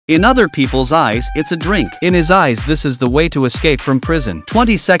In other people's eyes, it's a drink. In his eyes, this is the way to escape from prison.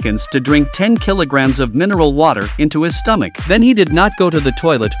 20 seconds to drink 10 kilograms of mineral water into his stomach. Then he did not go to the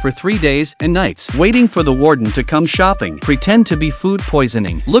toilet for 3 days and nights, waiting for the warden to come shopping. Pretend to be food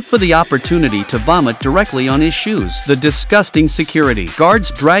poisoning. Look for the opportunity to vomit directly on his shoes. The disgusting security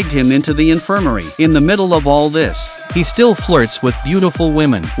guards dragged him into the infirmary. In the middle of all this, he still flirts with beautiful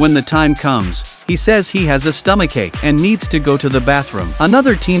women. When the time comes, he says he has a stomachache and needs to go to the bathroom.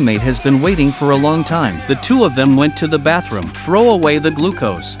 Another teammate has been waiting for a long time. The two of them went to the bathroom, throw away the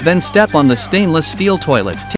glucose, then step on the stainless steel toilet.